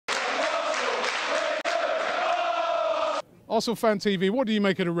Arsenal Fan TV, what do you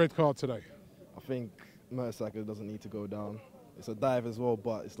make of the red card today? I think Mertesacker doesn't need to go down. It's a dive as well,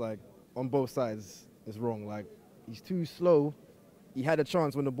 but it's like on both sides, it's wrong. Like, he's too slow. He had a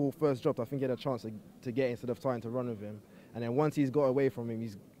chance when the ball first dropped. I think he had a chance to get instead of trying to run with him. And then once he's got away from him,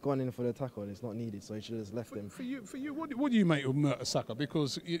 he's gone in for the tackle and it's not needed, so he should have just left him. For you, what do you make of Mertesacker?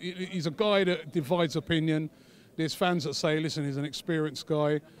 Because he's a guy that divides opinion. There's fans that say, listen, he's an experienced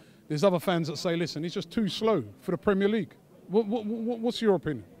guy. There's other fans that say, listen, he's just too slow for the Premier League. What's your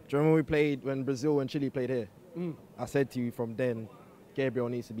opinion? Do you remember when Brazil and Chile played here? I said to you from then, Gabriel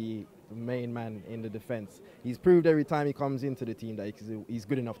needs to be the main man in the defence. He's proved every time he comes into the team that he's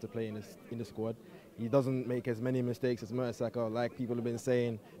good enough to play in the squad. He doesn't make as many mistakes as Mertesacker, like people have been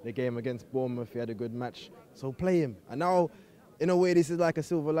saying. The game against Bournemouth, he had a good match, so play him. And now, in a way, this is like a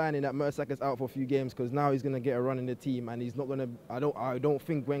silver lining that Mertesacker's out for a few games because now he's going to get a run in the team, and he's not going to. I don't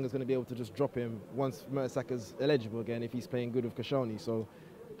think Wenger's going to be able to just drop him once Mertesacker's eligible again if he's playing good with Kashani. So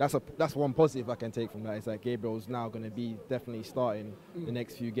that's one positive I can take from that. Is that Gabriel's now going to be definitely starting the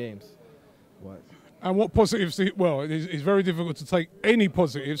next few games. But and what positives? Well, it's very difficult to take any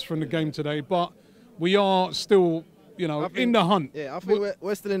positives from the game today, but we are still, in the hunt. Yeah, I think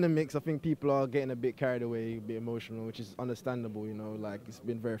we're still in the mix. I think people are getting a bit carried away, a bit emotional, which is understandable, like it's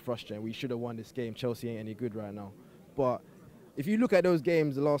been very frustrating. We should have won this game. Chelsea ain't any good right now. But if you look at those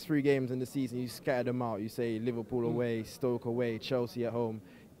games, the last 3 games in the season, you scatter them out. You say Liverpool away, Stoke away, Chelsea at home.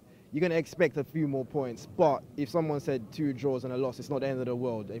 You're going to expect a few more points. But if someone said 2 draws and a loss, it's not the end of the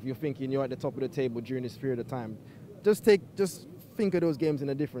world. If you're thinking you're at the top of the table during this period of time, just think of those games in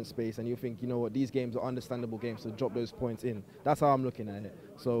a different space, and you think, you know what, these games are understandable games, so drop those points in. That's how I'm looking at it.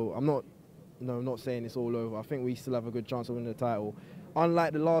 So I'm not saying it's all over. I think we still have a good chance of winning the title.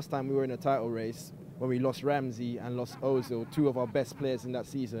 Unlike the last time we were in a title race, when we lost Ramsey and lost Ozil, 2 of our best players in that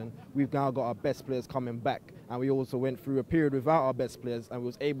season, we've now got our best players coming back. And we also went through a period without our best players and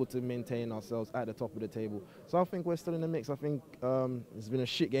was able to maintain ourselves at the top of the table. So I think we're still in the mix. I think it's been a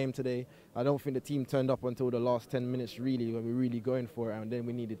shit game today. I don't think the team turned up until the last 10 minutes, really, when we were really going for it. And then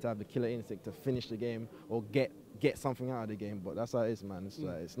we needed to have the killer instinct to finish the game or get something out of the game. But that's how it is, man.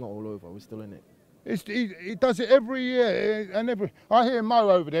 It's not all over. We're still in it. He does it every year, and I hear Mo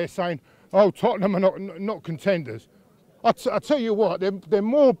over there saying, "Oh, Tottenham are not contenders." I tell you what, they're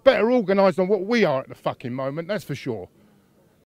more better organised than what we are at the fucking moment. That's for sure.